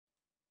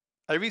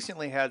I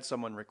recently had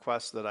someone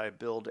request that I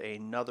build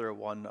another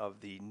one of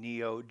the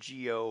Neo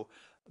Geo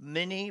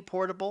Mini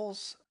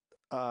Portables,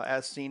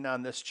 as seen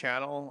on this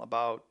channel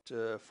about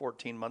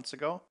 14 months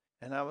ago.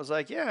 And I was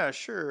like, yeah,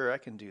 sure, I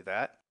can do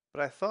that.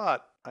 But I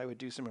thought I would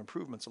do some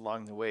improvements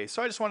along the way.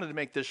 So I just wanted to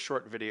make this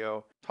short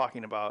video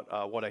talking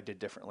about what I did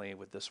differently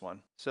with this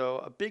one. So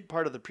a big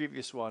part of the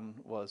previous one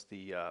was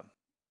the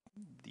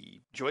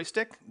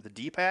joystick, the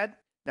D-pad.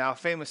 Now,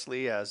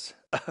 famously, as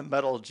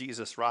Metal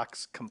Jesus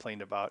Rocks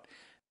complained about,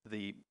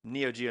 the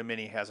Neo Geo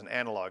Mini has an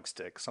analog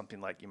stick,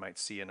 something like you might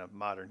see in a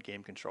modern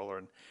game controller,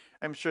 and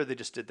I'm sure they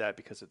just did that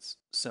because it's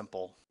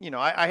simple. You know,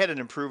 I had an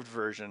improved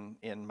version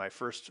in my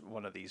first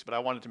one of these, but I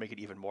wanted to make it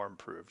even more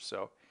improved.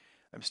 So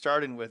I'm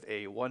starting with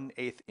a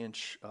 1/8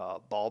 inch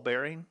ball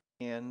bearing,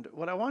 and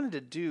what I wanted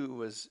to do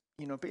was,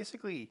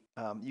 basically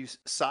use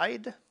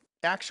side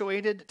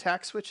actuated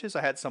tack switches.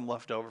 I had some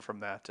left over from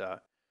that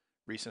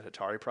recent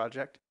Atari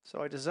project.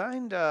 So I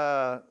designed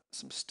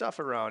some stuff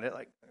around it.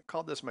 Like I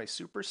called this my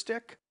super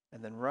stick.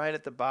 And then right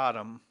at the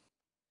bottom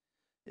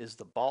is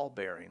the ball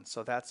bearing.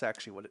 So that's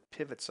actually what it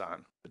pivots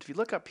on. But if you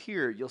look up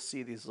here, you'll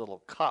see these little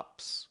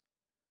cups,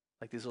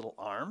 like these little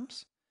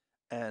arms.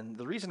 And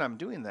the reason I'm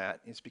doing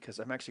that is because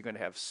I'm actually going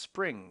to have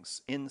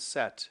springs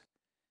inset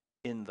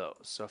in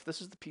those. So if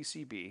this is the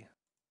PCB,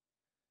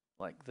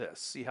 like this,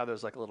 see how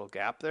there's like a little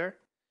gap there?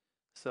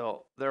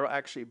 So there will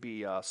actually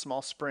be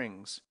small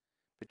springs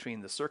between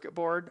the circuit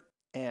board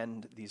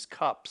and these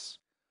cups,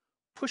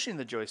 pushing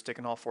the joystick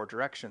in all four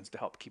directions to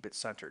help keep it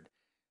centered.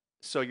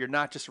 So you're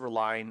not just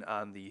relying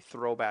on the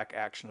throwback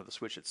action of the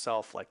switch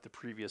itself like the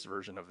previous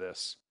version of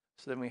this.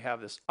 So then we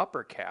have this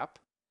upper cap.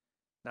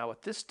 Now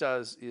what this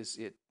does is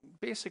it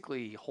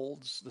basically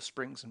holds the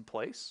springs in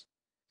place.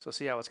 So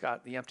see how it's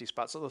got the empty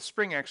spot. So the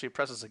spring actually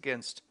presses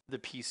against the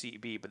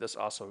PCB, but this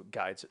also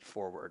guides it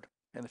forward.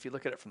 And if you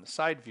look at it from the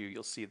side view,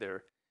 you'll see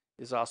there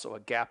is also a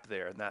gap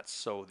there, and that's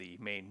so the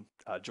main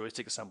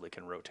joystick assembly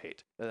can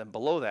rotate. And then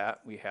below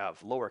that, we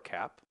have lower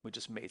cap, which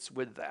just mates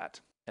with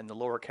that. And the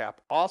lower cap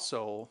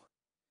also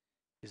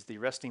is the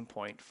resting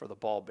point for the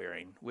ball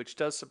bearing, which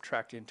does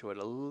subtract into it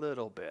a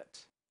little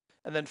bit.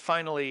 And then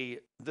finally,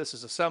 this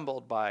is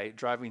assembled by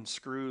driving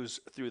screws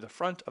through the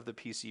front of the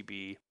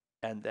PCB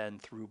and then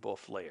through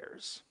both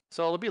layers.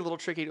 So it'll be a little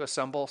tricky to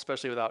assemble,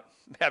 especially without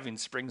having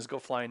springs go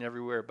flying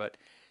everywhere, but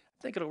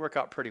I think it'll work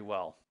out pretty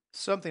well.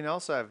 Something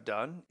else I've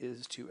done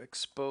is to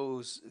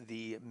expose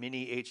the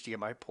mini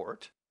HDMI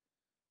port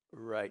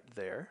right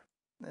there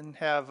and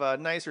have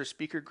nicer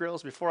speaker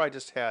grills. Before I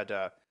just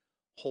had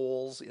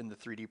holes in the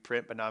 3D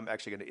print, but now I'm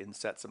actually going to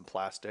inset some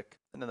plastic.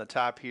 And on the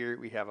top here,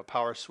 we have a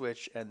power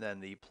switch and then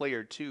the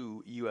Player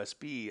 2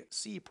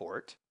 USB-C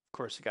port. Of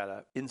course, you got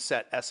to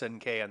inset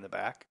SNK on the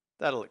back.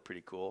 That'll look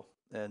pretty cool.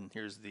 And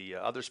here's the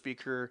other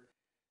speaker.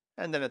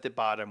 And then at the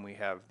bottom, we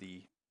have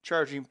the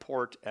charging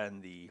port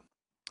and the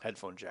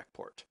headphone jack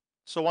port.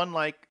 So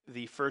unlike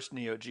the first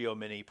Neo Geo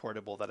Mini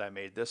Portable that I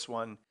made, this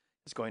one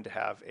is going to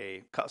have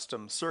a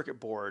custom circuit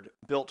board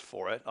built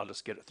for it. I'll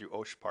just get it through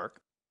Park.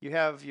 You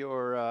have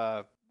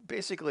your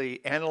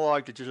basically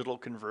analog to digital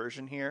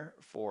conversion here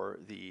for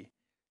the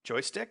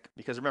joystick,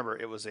 because remember,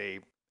 it was a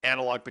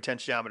analog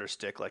potentiometer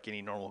stick like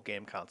any normal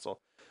game console.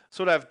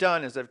 So what I've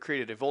done is I've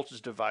created a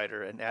voltage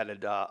divider and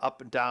added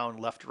up and down,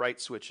 left,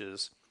 right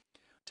switches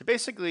to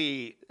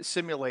basically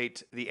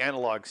simulate the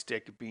analog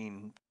stick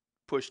being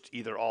pushed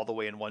either all the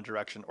way in one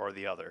direction or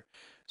the other.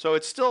 So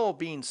it's still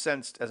being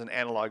sensed as an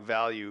analog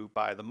value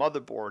by the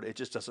motherboard. It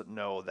just doesn't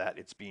know that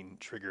it's being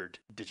triggered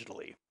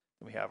digitally.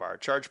 We have our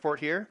charge port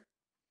here.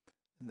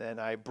 And then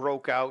I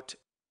broke out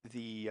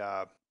the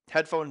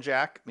headphone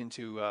jack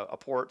into a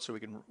port so we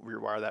can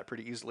rewire that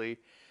pretty easily.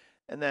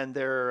 And then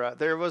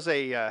there was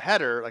a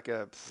header, like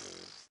a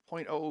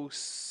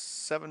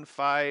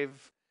 0.075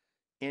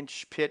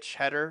 inch pitch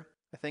header,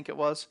 I think it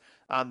was,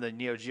 on the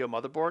Neo Geo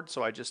motherboard.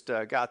 So I just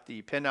got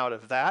the pin out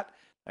of that.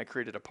 I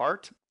created a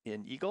part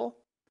in Eagle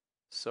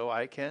so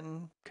I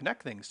can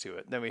connect things to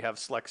it. Then we have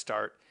select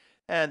start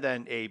and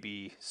then A,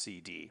 B,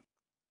 C, D.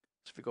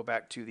 So if we go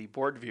back to the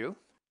board view,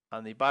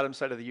 on the bottom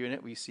side of the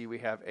unit, we see we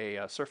have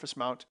a surface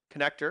mount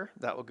connector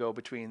that will go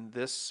between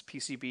this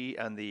PCB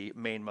and the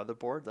main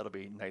motherboard. That'll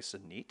be nice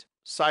and neat.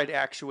 Side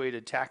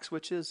actuated tack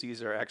switches.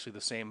 These are actually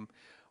the same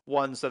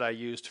ones that I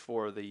used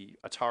for the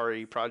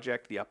Atari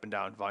project, the up and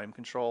down volume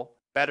control.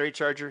 Battery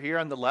charger here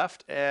on the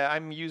left.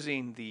 I'm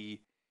using the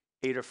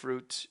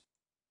Adafruit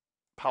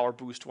Power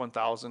Boost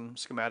 1000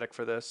 schematic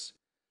for this.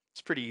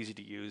 It's pretty easy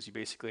to use. You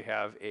basically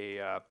have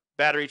a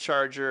battery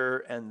charger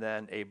and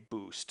then a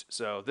boost.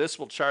 So this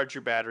will charge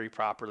your battery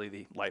properly,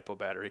 the LiPo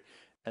battery.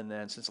 And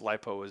then since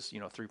LiPo is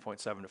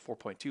 3.7 to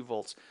 4.2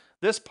 volts,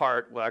 this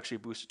part will actually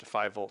boost it to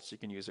 5 volts. You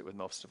can use it with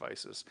most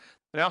devices.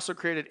 And I also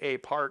created a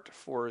part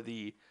for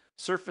the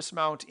surface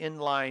mount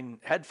inline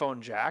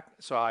headphone jack.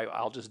 So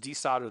I'll just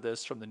desolder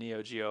this from the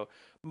Neo Geo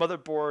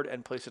motherboard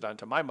and place it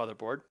onto my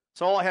motherboard.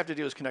 So all I have to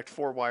do is connect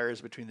 4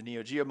 wires between the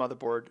Neo Geo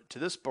motherboard to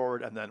this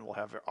board, and then we'll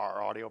have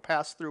our audio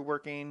pass-through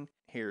working.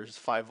 Here's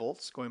 5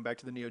 volts going back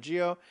to the Neo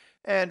Geo.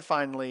 And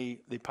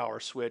finally, the power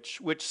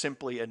switch, which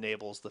simply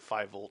enables the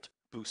 5 volt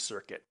boost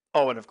circuit.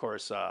 Oh, and of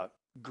course,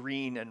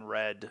 green and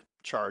red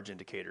charge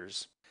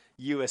indicators.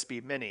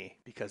 USB Mini,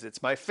 because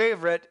it's my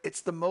favorite.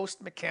 It's the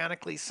most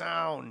mechanically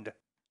sound.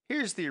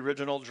 Here's the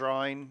original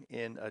drawing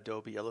in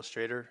Adobe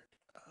Illustrator.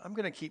 I'm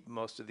going to keep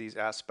most of these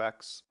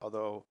aspects,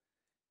 although,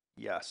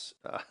 yes,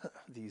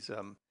 these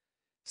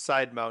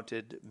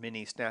side-mounted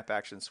mini snap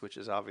action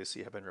switches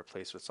obviously have been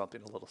replaced with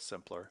something a little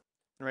simpler.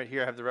 And right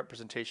here I have the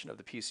representation of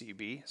the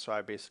PCB, so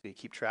I basically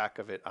keep track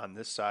of it on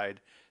this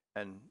side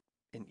and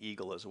in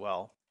Eagle as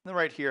well. And then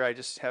right here I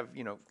just have,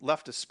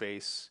 left a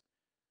space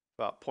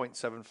about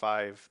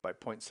 0.75 by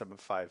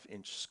 0.75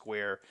 inch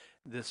square.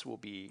 This will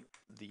be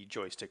the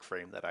joystick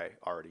frame that I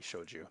already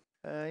showed you.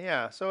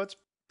 Yeah, so it's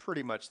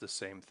pretty much the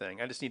same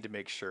thing. I just need to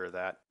make sure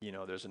that,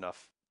 there's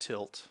enough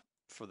tilt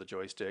for the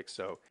joystick.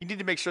 So you need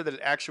to make sure that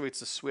it actuates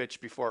the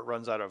switch before it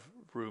runs out of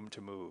room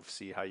to move.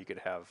 See how you could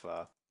have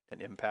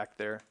an impact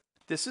there.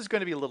 This is going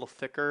to be a little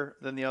thicker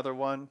than the other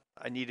one.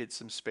 I needed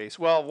some space.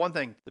 Well, one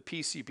thing, the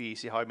PCB,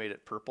 see how I made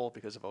it purple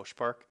because of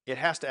Oshpark? It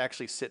has to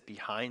actually sit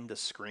behind the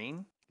screen.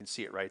 You can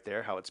see it right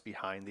there, how it's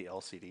behind the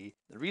LCD.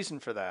 The reason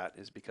for that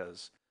is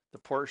because the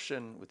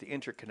portion with the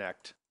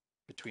interconnect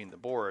between the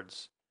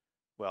boards,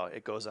 well,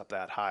 it goes up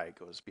that high, it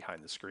goes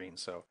behind the screen.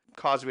 So it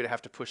caused me to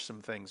have to push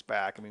some things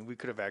back. I mean, we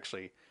could have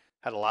actually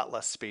had a lot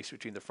less space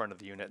between the front of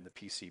the unit and the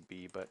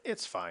PCB, but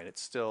it's fine.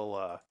 It's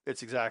still,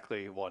 it's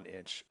exactly 1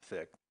 inch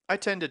thick. I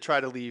tend to try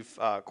to leave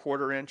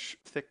 1/4 inch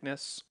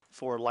thickness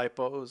for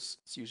lipos.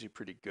 It's usually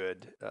pretty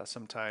good.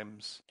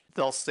 Sometimes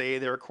they'll say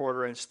they're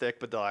 1/4 inch thick,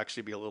 but they'll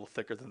actually be a little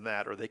thicker than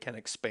that, or they can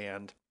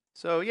expand.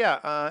 So yeah,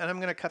 and I'm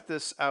going to cut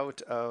this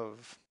out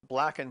of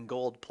black and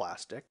gold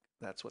plastic.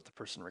 That's what the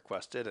person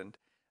requested, and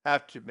I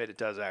have to admit it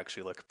does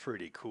actually look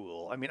pretty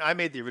cool. I mean, I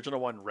made the original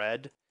one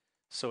red,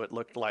 so it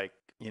looked like,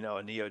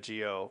 a Neo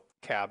Geo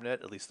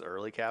cabinet, at least the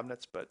early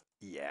cabinets, but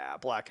yeah,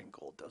 black and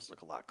gold does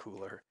look a lot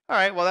cooler. All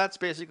right, well, that's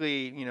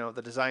basically,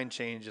 the design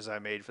changes I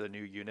made for the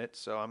new unit.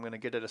 So I'm going to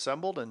get it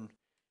assembled and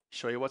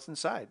show you what's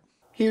inside.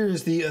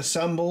 Here's the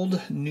assembled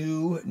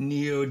new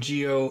Neo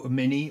Geo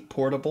Mini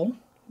Portable.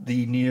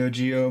 The Neo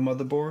Geo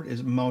motherboard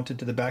is mounted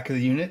to the back of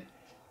the unit.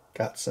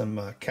 Got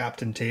some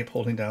Captain tape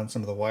holding down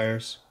some of the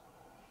wires.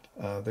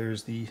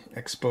 There's the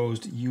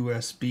exposed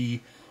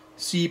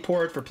USB-C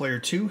port for player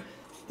 2.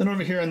 Then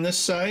over here on this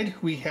side,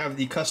 we have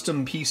the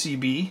custom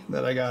PCB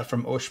that I got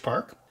from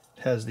Oshpark.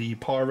 It has the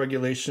power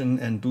regulation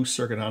and boost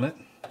circuit on it.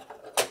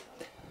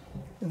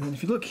 And then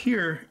if you look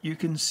here, you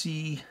can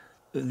see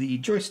the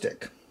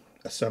joystick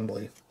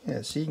assembly.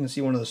 Yeah, so you can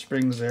see one of the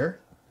springs there.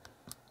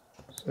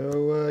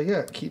 So yeah,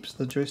 it keeps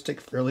the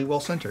joystick fairly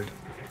well centered.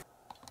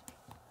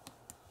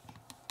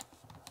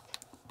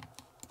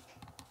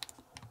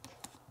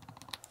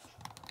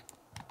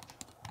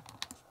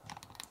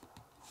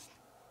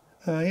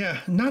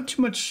 Yeah, not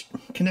too much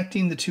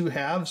connecting the two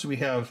halves. We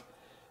have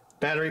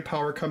battery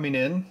power coming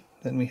in,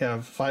 then we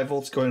have 5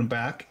 volts going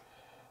back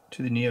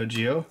to the Neo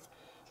Geo.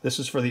 This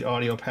is for the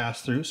audio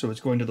pass-through, so it's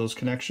going to those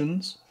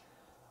connections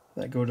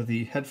that go to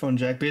the headphone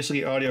jack.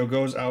 Basically, audio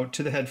goes out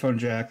to the headphone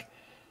jack,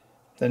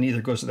 then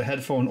either goes to the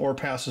headphone or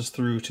passes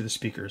through to the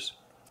speakers.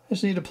 I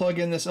just need to plug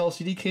in this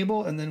LCD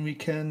cable, and then we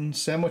can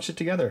sandwich it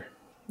together.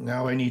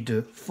 Now I need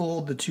to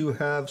fold the two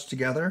halves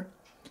together.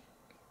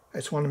 I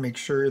just want to make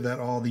sure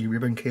that all the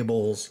ribbon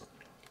cables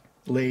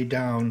lay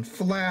down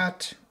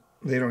flat,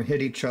 they don't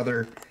hit each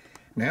other.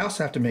 And I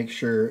also have to make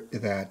sure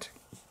that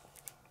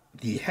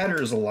the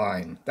headers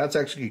align. That's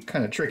actually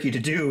kind of tricky to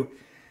do,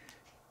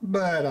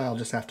 but I'll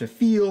just have to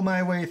feel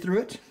my way through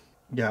it.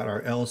 Got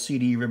our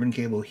LCD ribbon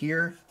cable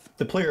here.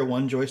 The player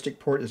 1 joystick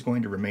port is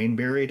going to remain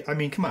buried. I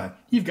mean, come on,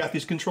 you've got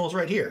these controls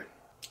right here.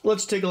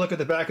 Let's take a look at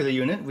the back of the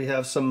unit. We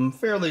have some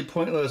fairly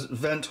pointless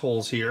vent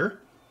holes here,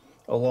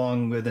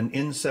 along with an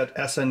inset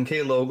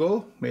SNK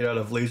logo made out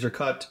of laser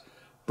cut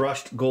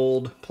brushed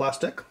gold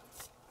plastic.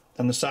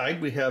 On the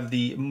side we have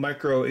the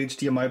micro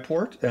HDMI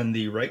port and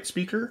the right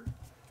speaker.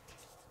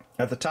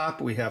 At the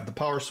top we have the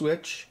power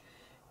switch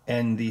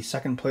and the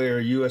second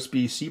player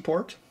USB-C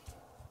port.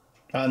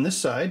 On this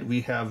side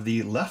we have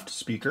the left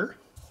speaker.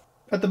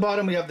 At the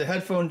bottom we have the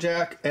headphone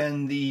jack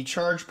and the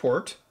charge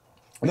port.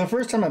 The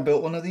first time I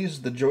built one of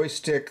these, the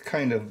joystick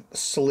kind of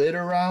slid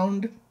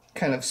around,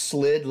 kind of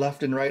slid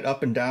left and right,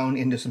 up and down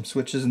into some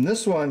switches, and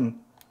this one,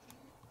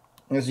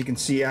 as you can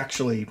see,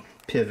 actually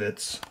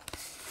pivots.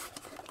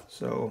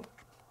 So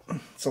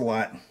it's a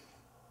lot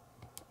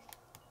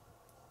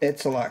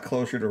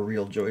closer to a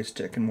real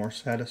joystick and more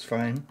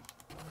satisfying.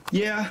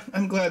 Yeah,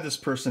 I'm glad this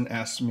person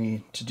asked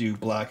me to do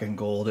black and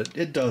gold.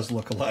 It does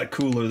look a lot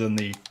cooler than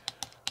the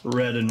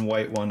red and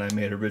white one I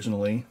made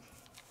originally.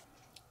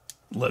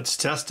 Let's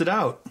test it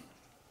out.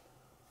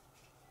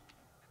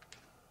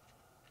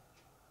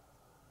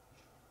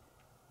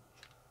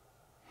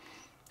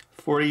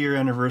 '40-year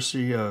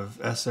anniversary of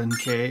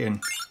SNK,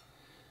 and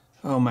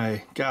oh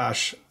my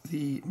gosh,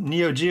 the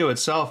Neo Geo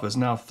itself is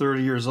now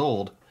 30 years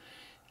old.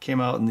 Came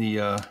out in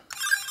the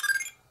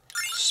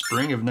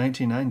spring of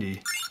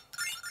 1990.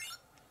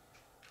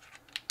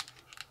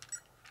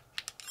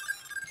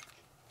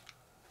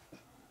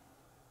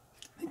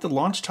 I think the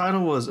launch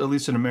title was, at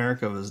least in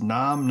America, was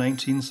NOM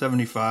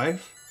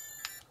 1975.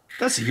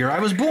 That's the year I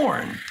was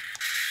born.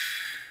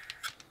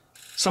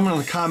 Someone in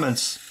the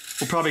comments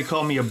will probably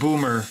call me a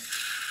boomer,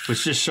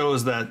 which just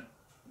shows that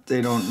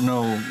they don't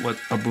know what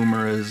a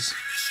boomer is.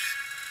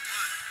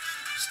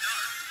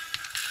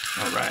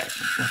 All right,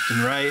 left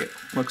and right,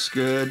 looks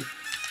good.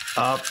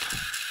 Up,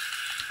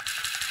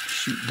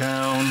 shoot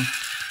down.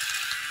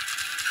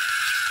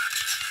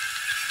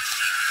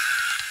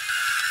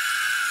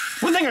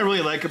 One thing I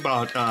really like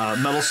about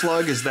Metal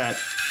Slug is that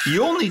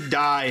you only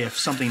die if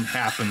something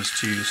happens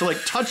to you. So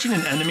like touching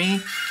an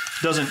enemy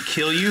doesn't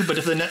kill you, but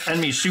if the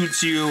enemy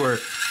shoots you or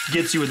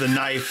gets you with a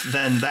knife,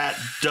 then that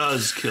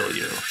does kill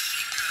you.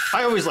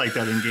 I always like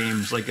that in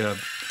games, like a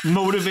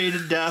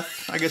motivated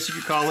death, I guess you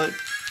could call it.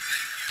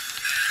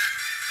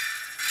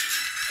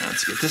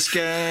 Let's get this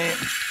guy.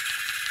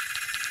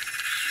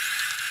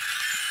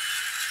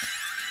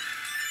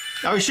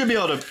 Now we should be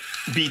able to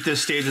beat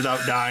this stage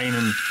without dying,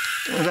 and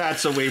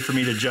that's a way for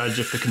me to judge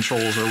if the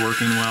controls are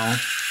working well.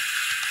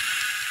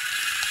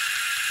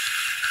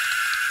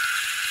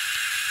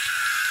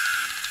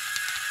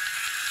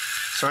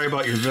 Sorry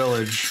about your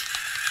village.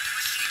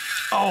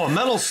 Oh, a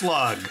Metal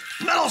Slug!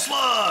 Metal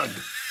Slug!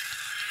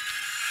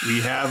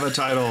 We have a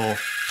title.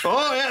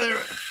 Oh, yeah,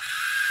 there.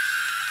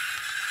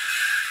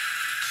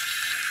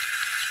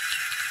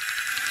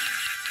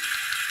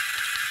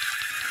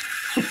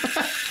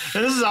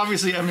 And this is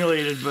obviously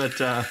emulated,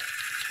 but I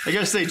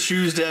guess they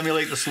choose to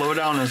emulate the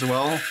slowdown as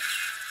well.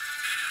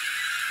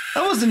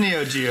 That was the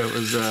Neo Geo. It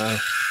was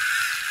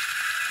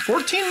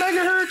 14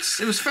 megahertz.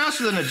 It was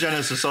faster than a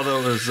Genesis, although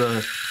it was,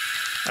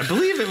 I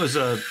believe it was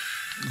a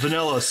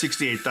vanilla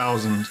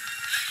 68,000.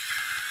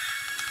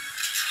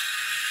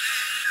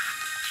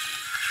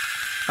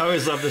 I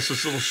always love this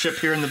little ship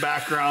here in the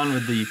background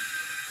with the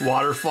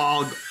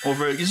waterfall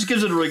over it. It just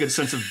gives it a really good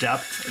sense of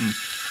depth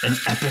and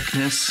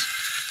epicness.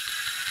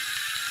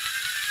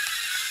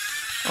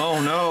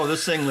 Oh no,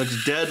 this thing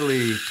looks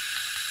deadly.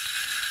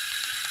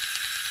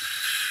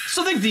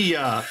 Still think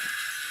the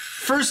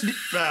first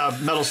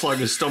Metal Slug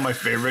is still my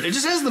favorite. It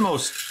just has the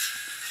most,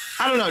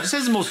 I don't know, it just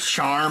has the most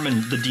charm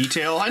and the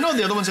detail. I know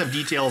the other ones have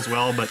detail as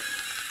well, but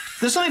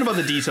there's something about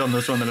the detail in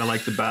this one that I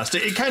like the best.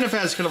 It kind of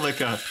has kind of like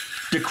a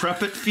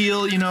decrepit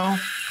feel, you know?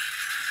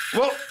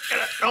 Whoa!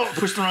 Oh,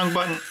 pushed the wrong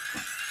button.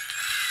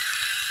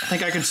 I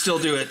think I can still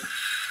do it.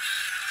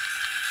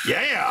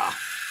 Yeah!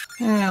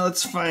 Yeah,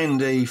 let's find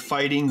a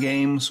fighting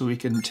game so we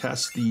can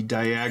test the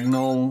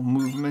diagonal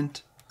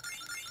movement.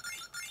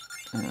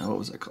 What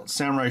was that called?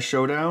 Samurai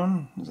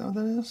Showdown? Is that what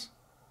that is?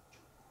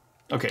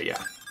 Okay,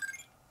 yeah.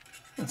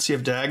 Let's see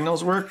if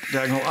diagonals work.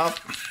 Diagonal up.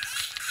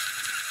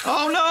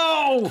 Oh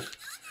no!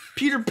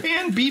 Peter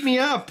Pan beat me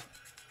up!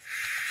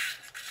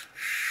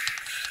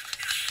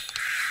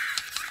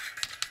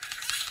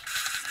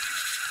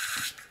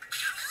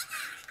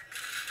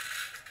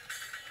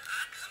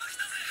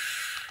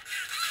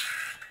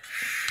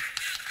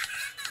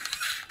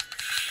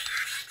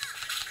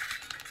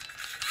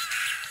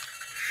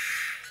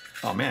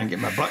 Oh man, get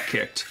my butt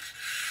kicked.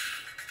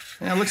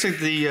 Yeah, it looks like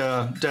the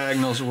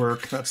diagonals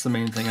work. That's the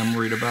main thing I'm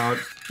worried about.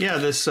 Yeah,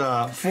 this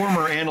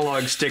former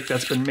analog stick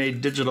that's been made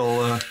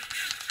digital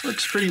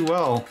works pretty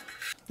well.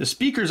 The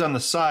speakers on the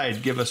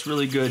side give us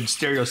really good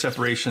stereo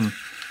separation.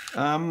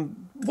 One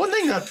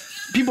thing that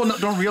people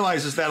don't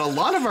realize is that a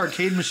lot of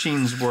arcade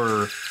machines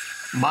were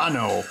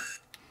mono.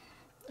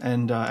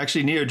 And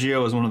actually Neo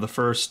Geo was one of the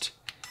first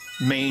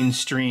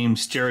mainstream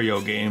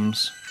stereo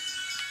games.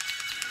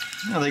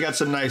 Now, they got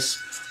some nice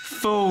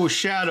faux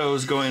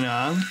shadows going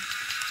on.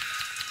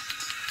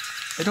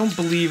 I don't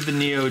believe the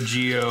Neo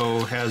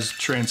Geo has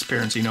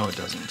transparency. No, it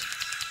doesn't.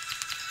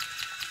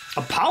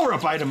 A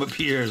power-up item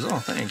appears. Oh,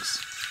 thanks.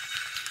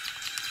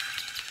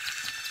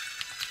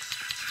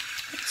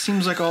 It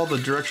seems like all the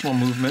directional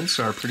movements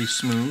are pretty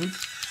smooth.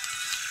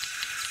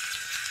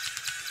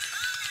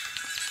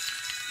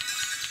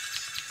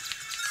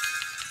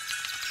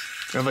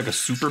 Do I have like a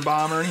super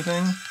bomb or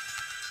anything?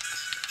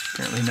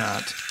 Apparently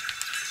not.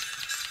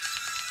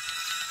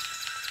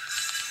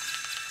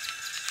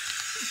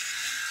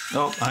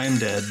 Oh, I am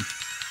dead.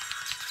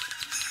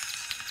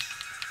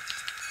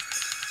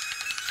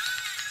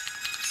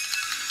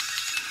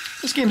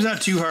 This game's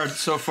not too hard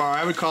so far.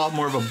 I would call it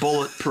more of a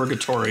bullet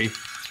purgatory.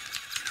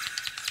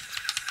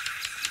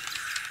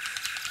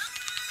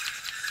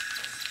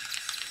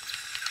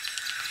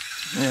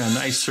 Yeah,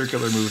 nice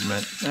circular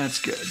movement.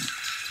 That's good.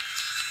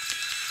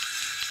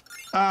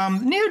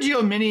 Neo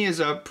Geo Mini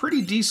is a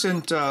pretty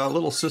decent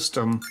little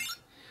system.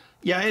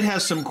 Yeah, it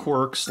has some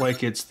quirks,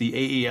 like it's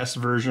the AES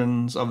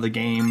versions of the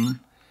game.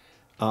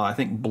 I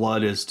think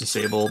blood is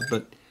disabled,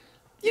 but,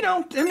 you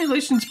know,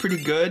 emulation's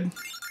pretty good.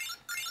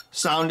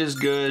 Sound is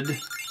good.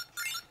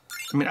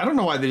 I mean, I don't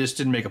know why they just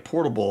didn't make a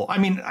portable. I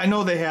mean, I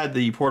know they had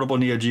the portable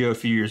Neo Geo a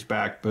few years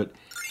back, but,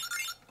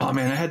 oh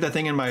man, I had that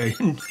thing in my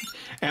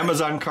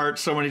Amazon cart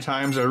so many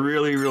times. I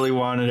really, really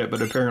wanted it,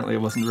 but apparently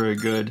it wasn't very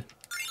good.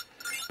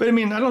 But, I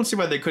mean, I don't see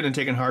why they couldn't have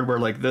taken hardware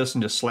like this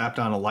and just slapped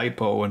on a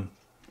LiPo and,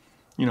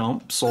 you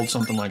know, sold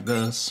something like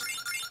this.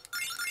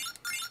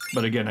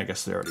 But again, I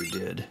guess they already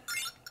did.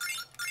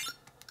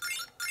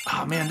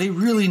 Oh man, they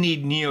really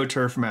need Neo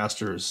Turf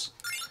Masters.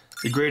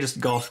 The greatest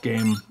golf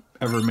game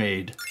ever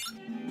made.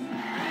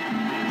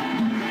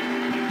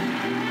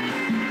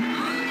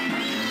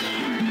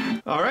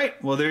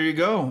 Alright, well there you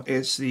go.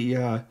 It's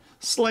the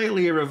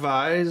slightly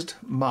revised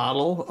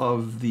model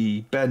of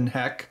the Ben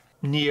Heck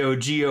Neo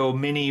Geo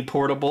Mini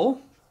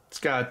Portable. It's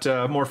got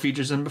more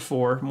features than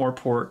before, more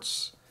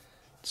ports.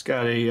 It's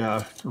got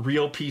a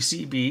real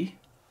PCB,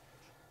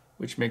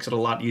 which makes it a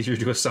lot easier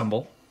to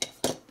assemble.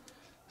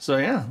 So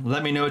yeah,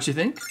 let me know what you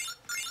think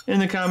in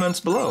the comments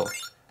below.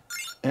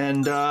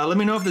 And let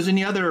me know if there's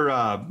any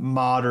other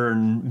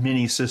modern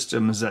mini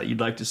systems that you'd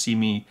like to see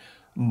me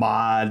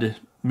mod,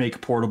 make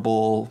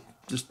portable,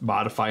 just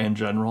modify in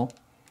general.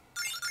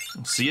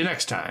 See you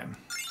next time.